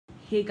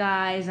Hey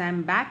guys,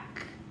 I'm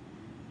back.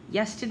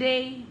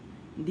 Yesterday,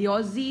 the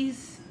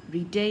Aussies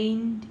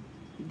retained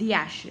the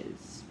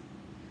Ashes.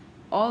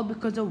 All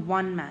because of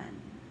one man.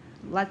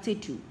 Let's say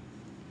two.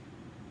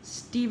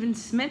 Steven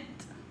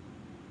Smith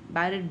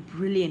batted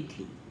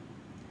brilliantly.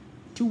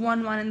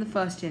 2-1 in the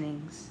first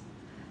innings.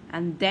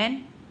 And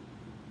then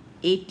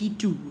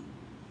 82.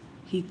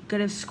 He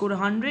could have scored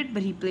 100,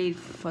 but he played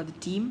for the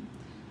team.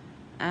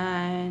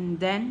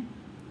 And then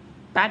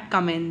Pat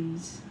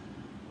Cummins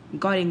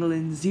got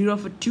England 0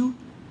 for 2,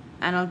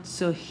 and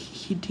also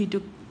he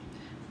took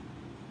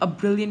a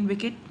brilliant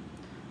wicket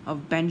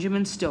of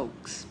Benjamin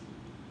Stokes.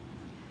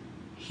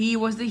 He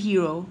was the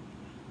hero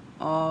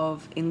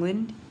of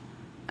England,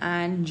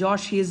 and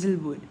Josh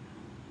Hazelwood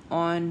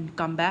on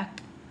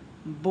comeback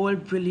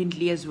bowled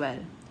brilliantly as well.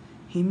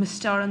 He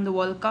missed out on the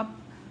World Cup,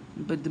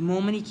 but the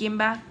moment he came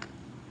back,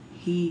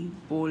 he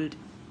bowled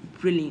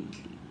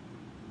brilliantly.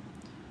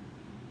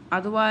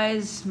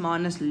 Otherwise,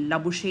 Marnus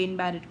Labuschagne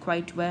batted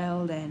quite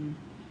well. Then,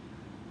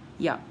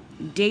 yeah,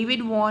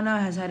 David Warner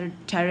has had a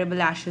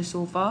terrible Ashes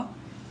so far.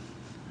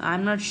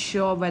 I'm not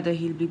sure whether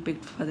he'll be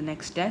picked for the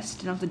next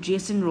test. And also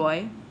Jason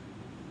Roy,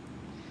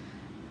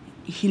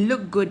 he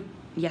looked good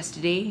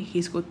yesterday.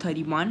 He scored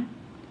 31,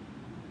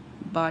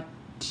 but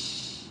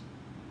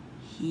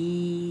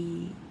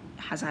he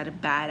has had a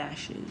bad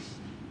Ashes.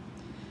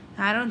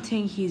 I don't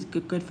think he's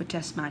good for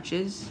test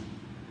matches.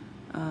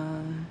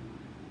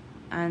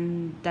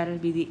 And that'll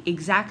be the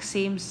exact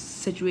same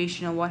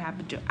situation of what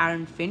happened to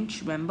Aaron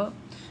Finch, remember,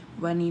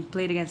 when he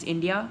played against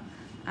India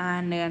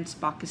and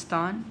against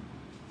Pakistan.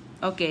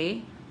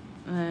 Okay,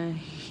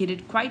 he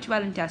did quite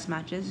well in test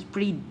matches,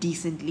 pretty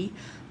decently,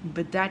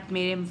 but that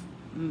made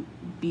him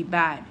be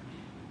bad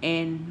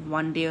in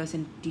one-dayers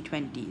and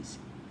T20s.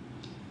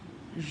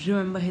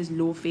 Remember his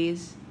low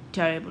phase?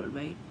 Terrible,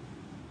 right?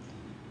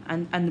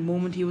 And the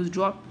moment he was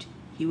dropped,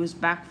 he was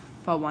back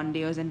for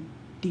one-dayers and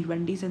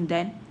T20s, and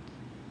then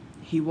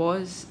he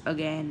was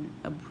again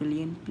a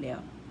brilliant player.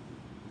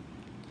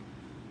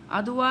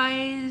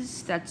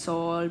 Otherwise, that's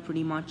all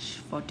pretty much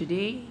for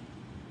today.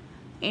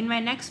 In my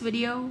next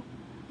video,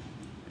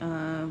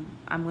 I'm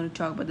going to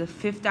talk about the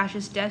 5th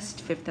Ashes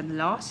Test, 5th and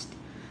last,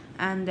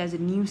 and there's a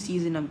new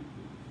season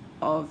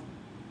of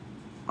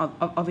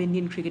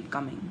Indian cricket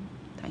coming.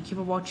 Thank you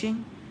for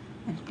watching,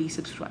 and please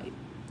subscribe.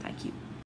 Thank you.